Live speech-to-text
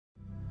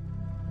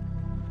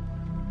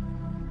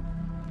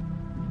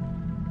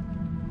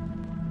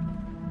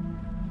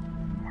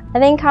I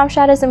think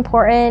ComStrat is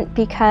important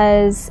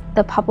because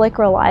the public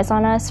relies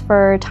on us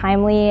for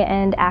timely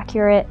and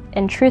accurate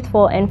and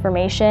truthful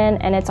information,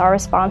 and it's our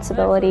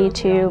responsibility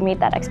to meet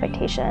that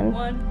expectation.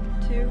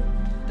 1, 2,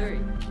 3.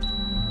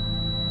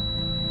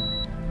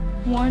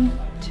 1,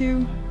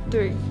 2,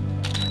 3.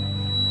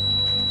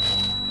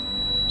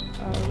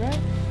 All right,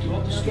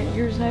 just get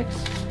yours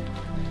next.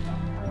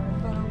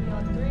 Follow me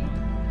on 3.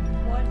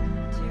 1,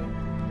 2,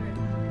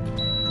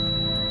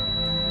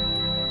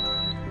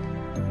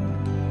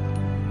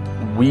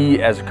 3.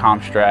 We as a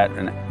ComStrat,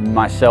 and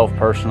myself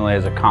personally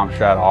as a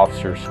ComStrat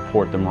officer,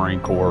 support the Marine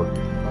Corps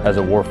as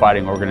a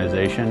warfighting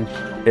organization.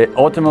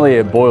 Ultimately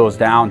it boils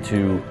down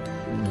to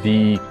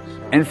the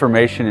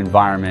information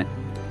environment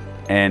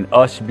and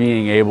us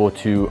being able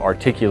to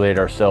articulate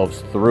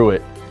ourselves through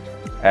it,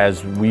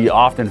 as we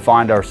often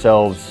find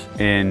ourselves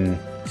in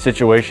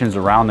situations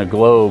around the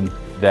globe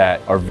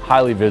that are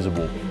highly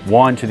visible.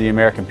 One, to the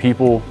American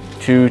people,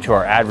 two, to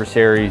our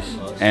adversaries,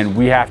 and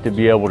we have to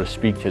be able to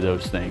speak to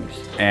those things.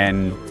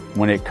 And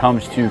when it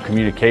comes to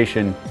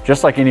communication,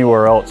 just like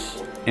anywhere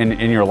else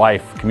in your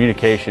life,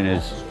 communication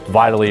is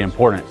vitally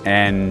important.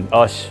 And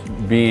us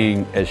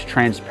being as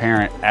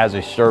transparent as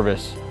a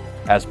service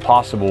as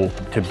possible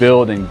to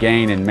build and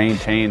gain and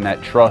maintain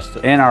that trust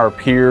in our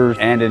peers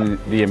and in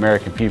the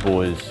American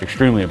people is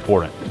extremely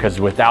important, because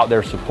without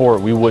their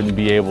support we wouldn't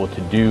be able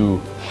to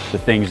do the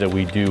things that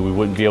we do. We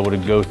wouldn't be able to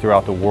go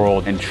throughout the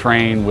world and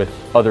train with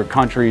other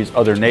countries,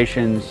 other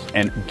nations,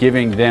 and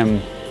giving them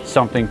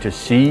something to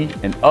see,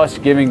 and us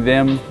giving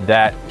them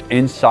that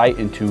insight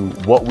into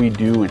what we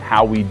do and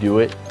how we do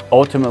it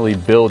ultimately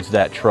builds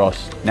that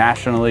trust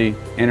nationally,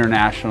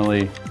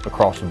 internationally,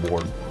 across the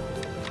board.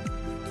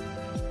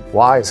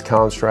 Why is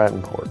ComStrat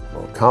important?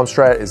 Well,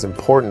 ComStrat is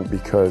important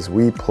because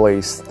we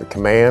place the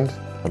command,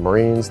 the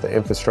Marines, the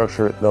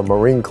infrastructure, the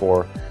Marine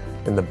Corps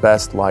in the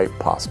best light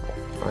possible.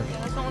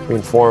 Right? We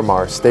inform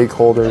our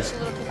stakeholders,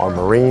 our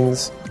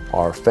Marines,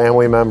 our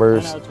family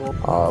members,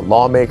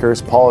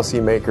 lawmakers,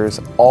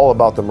 policymakers, all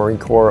about the Marine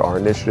Corps, our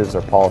initiatives,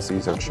 our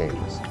policies, our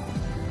changes.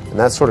 And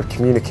that sort of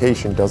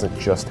communication doesn't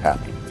just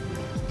happen.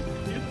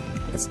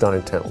 It's done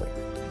intently.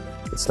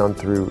 It's done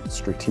through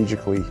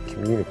strategically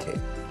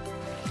communicating.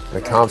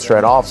 And a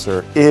ComStrat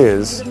officer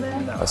is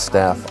a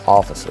staff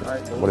officer.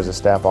 What does a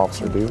staff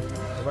officer do?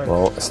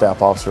 Well, a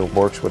staff officer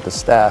works with the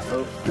staff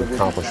to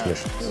accomplish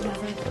missions.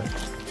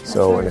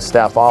 So in a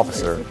staff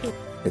officer,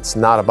 it's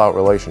not about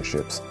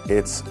relationships.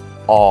 It's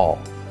all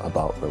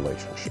about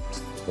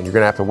relationships. And you're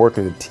going to have to work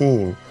as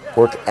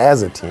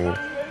a team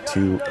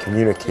to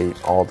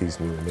communicate all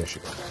these new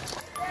initiatives.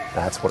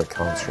 That's what a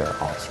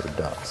ComStrat officer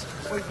does.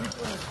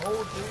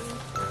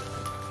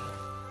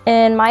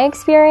 In my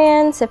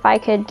experience, if I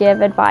could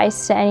give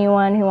advice to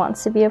anyone who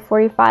wants to be a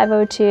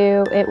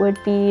 4502, it would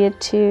be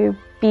to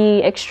be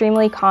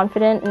extremely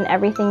confident in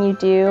everything you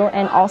do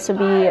and also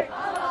be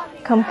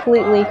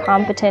completely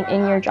competent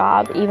in your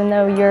job, even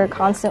though you're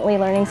constantly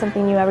learning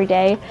something new every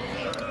day.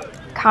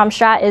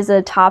 ComStrat is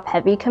a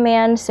top-heavy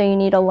command, so you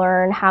need to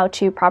learn how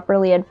to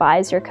properly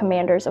advise your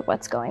commanders of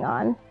what's going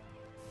on.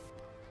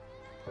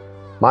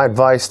 My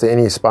advice to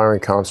any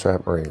aspiring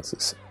ComStrat Marines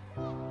is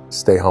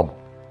stay humble.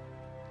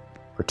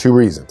 For two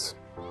reasons.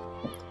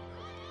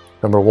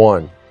 Number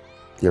one,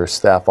 you're a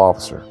staff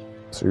officer.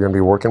 So you're going to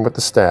be working with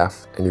the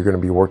staff, and you're going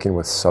to be working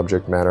with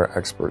subject matter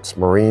experts,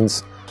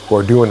 Marines who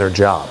are doing their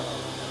job,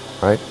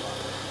 right?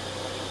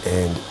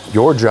 And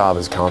your job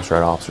as a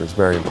ComStrat officer is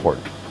very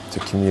important, to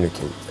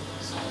communicate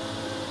things.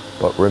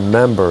 But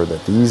remember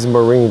that these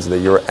Marines that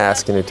you're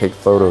asking to take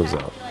photos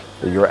of,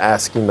 that you're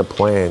asking to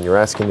plan, you're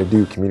asking to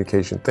do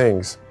communication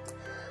things,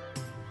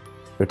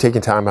 they're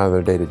taking time out of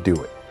their day to do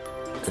it.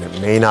 And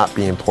it may not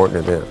be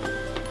important to them.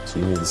 So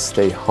you need to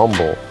stay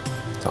humble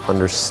to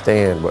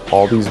understand what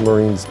all these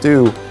Marines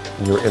do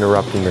when you're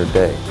interrupting their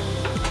day.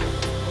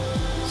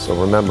 So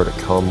remember to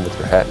come with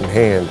your hat in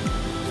hand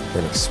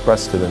and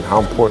express to them how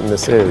important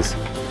this is,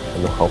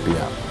 and they'll help you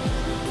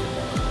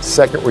out.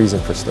 Second reason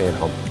for staying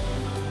humble.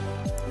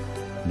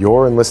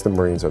 Your enlisted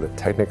Marines are the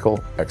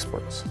technical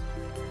experts.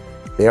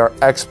 They are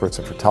experts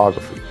in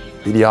photography,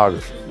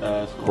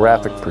 videography,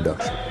 graphic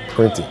production,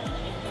 printing.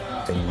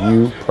 And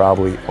you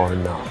probably are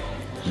not,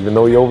 even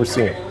though you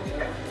oversee them,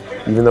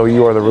 even though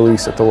you are the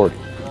release authority.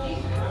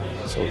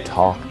 So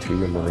talk to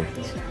your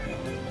Marines.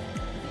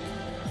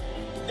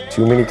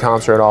 Too many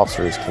ComStrat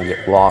officers can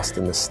get lost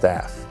in the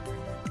staff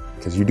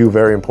because you do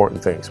very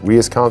important things. We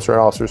as ComStrat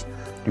officers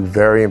do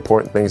very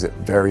important things at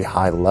very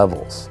high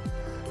levels.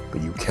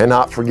 But you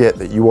cannot forget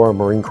that you are a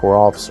Marine Corps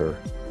officer,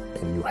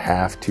 and you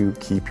have to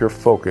keep your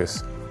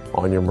focus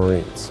on your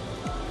Marines.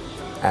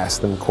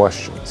 Ask them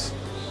questions.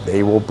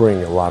 They will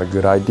bring a lot of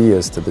good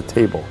ideas to the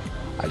table,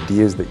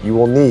 ideas that you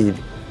will need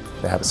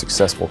to have a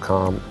successful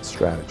comm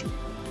strategy.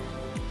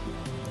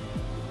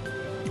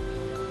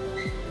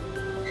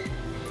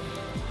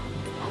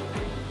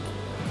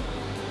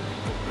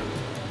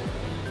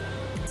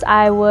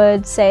 I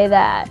would say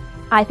that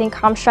I think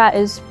ComStrat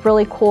is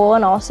really cool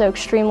and also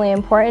extremely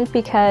important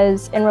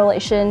because in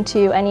relation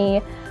to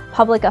any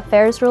public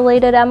affairs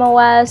related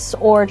MOS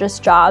or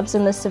just jobs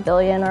in the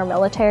civilian or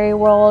military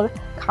world,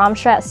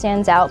 Comstrat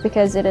stands out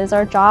because it is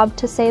our job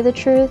to say the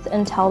truth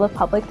and tell the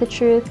public the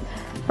truth,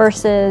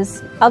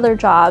 versus other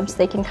jobs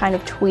they can kind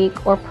of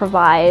tweak or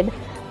provide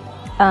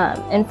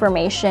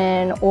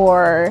information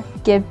or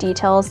give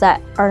details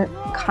that are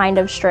kind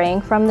of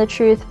straying from the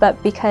truth.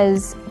 But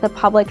because the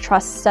public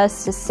trusts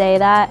us to say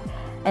that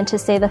and to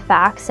say the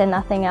facts and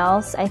nothing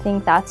else, I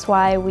think that's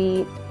why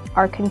we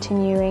are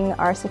continuing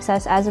our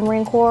success as a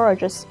Marine Corps or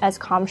just as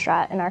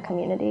Comstrat in our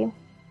community.